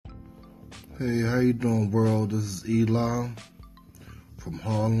Hey, how you doing, world? This is Eli from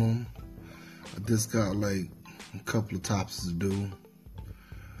Harlem. I just got like a couple of topics to do.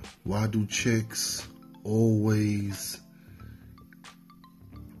 Why do chicks always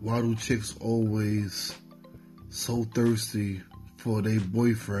so thirsty for their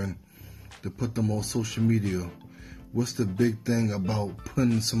boyfriend to put them on social media? What's the big thing about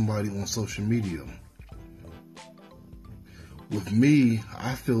putting somebody on social media? With me,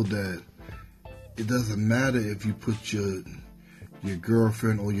 I feel that it doesn't matter if you put your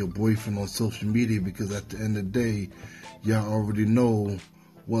girlfriend or your boyfriend on social media, because at the end of the day, y'all already know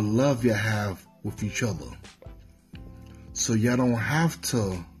what love you have with each other. So y'all don't have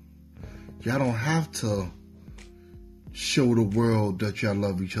to show the world that y'all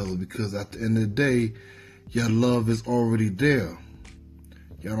love each other, because at the end of the day, your love is already there.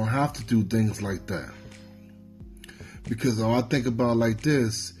 Y'all don't have to do things like that. Because I think about it like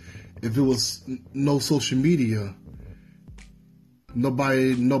this: if it was no social media,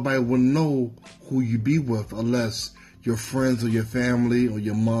 nobody would know who you be with unless your friends or your family or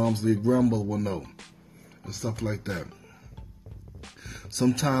your moms or your grandmother will know, and stuff like that.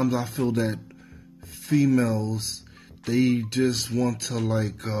 Sometimes I feel that females, they just want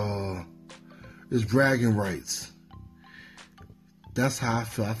to it's bragging rights. That's how I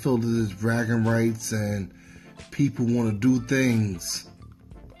feel. I feel that it's bragging rights, and people want to do things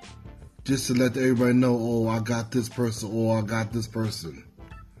just to let everybody know, oh, I got this person, or I got this person.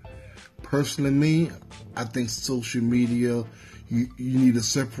 Personally, me, I think social media, you need to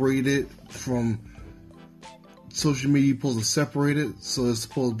separate it from social media. You're supposed to separate it. So it's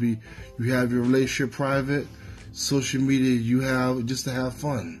supposed to be, you have your relationship private. Social media, you have just to have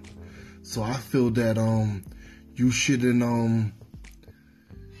fun. So I feel that you shouldn't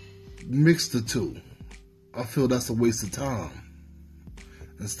mix the two. I feel that's a waste of time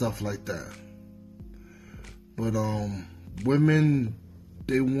and stuff like that. But women,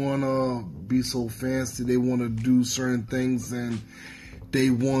 they wanna be so fancy, they wanna do certain things, and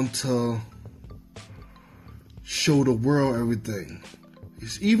they want to show the world everything.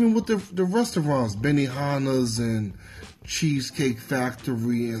 It's even with the restaurants, Benihana's and Cheesecake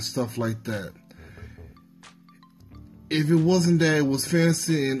Factory and stuff like that. If it wasn't that it was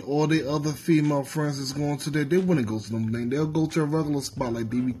fancy and all the other female friends is going to there, they wouldn't go to them things. They'll go to a regular spot like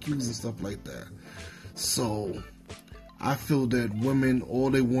BBQs and stuff like that. So I feel that women, all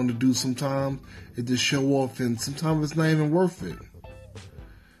they want to do sometimes is to show off, and sometimes it's not even worth it.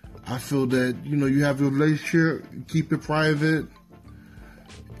 I feel that, you have your relationship, you keep it private.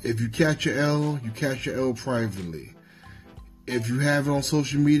 If you catch your L, you catch your L privately. If you have it on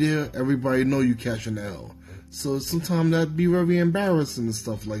social media, everybody know you catch an L. So sometimes that'd be very embarrassing and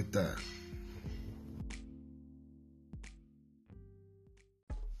stuff like that.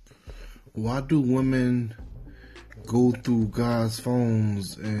 Why do women go through guys'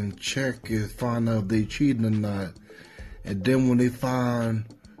 phones and check and find out if they cheating or not, and then when they find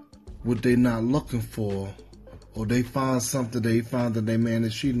what they not looking for, or they find something, they find that their man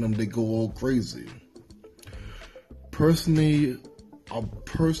is cheating them, they go all crazy? Personally, a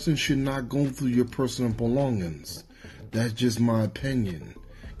person should not go through your personal belongings. That's just my opinion.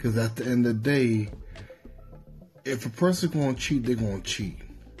 Because at the end of the day, if a person's going to cheat, they're going to cheat.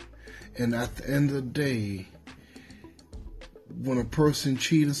 And at the end of the day, when a person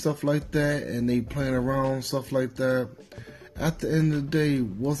cheats and stuff like that, and they playing around and stuff like that, at the end of the day,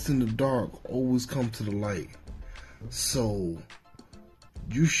 what's in the dark always come to the light. So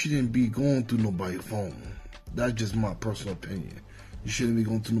you shouldn't be going through nobody's phone. That's just my personal opinion. You shouldn't be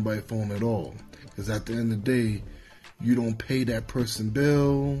going through nobody's phone at all. Because at the end of the day, you don't pay that person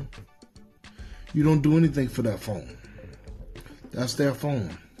bill. You don't do anything for that phone. That's their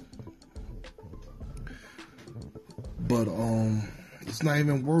phone. But it's not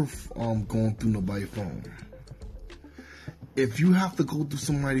even worth going through nobody's phone. If you have to go through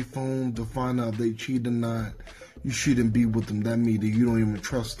somebody's phone to find out if they cheat or not, you shouldn't be with them. That means that you don't even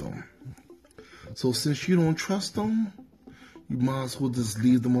trust them. So since you don't trust them, you might as well just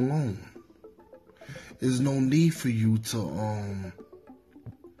leave them alone. There's no need for you to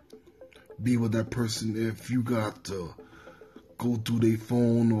be with that person if you got to go through their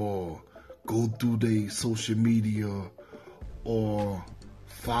phone or go through their social media or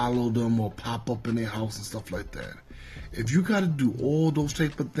follow them or pop up in their house and stuff like that. If you got to do all those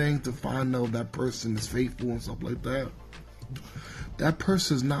type of things to find out that person is faithful and stuff like that, that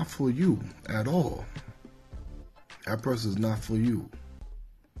person is not for you at all. That person is not for you.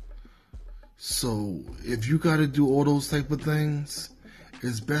 So if you got to do all those type of things,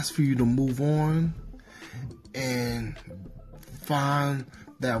 it's best for you to move on and find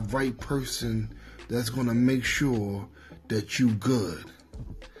that right person that's going to make sure that you good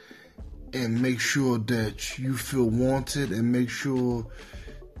and make sure that you feel wanted and make sure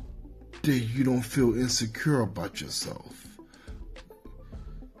that you don't feel insecure about yourself.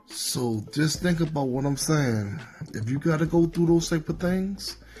 So just think about what I'm saying. If you got to go through those type of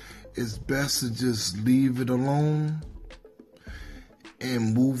things, it's best to just leave it alone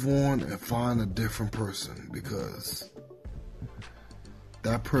and move on and find a different person, because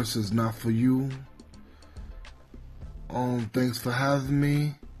that person is not for you. Thanks for having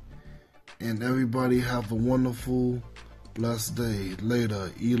me, and everybody have a wonderful, blessed day. Later,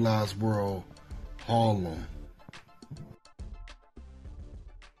 Eli's World, Harlem.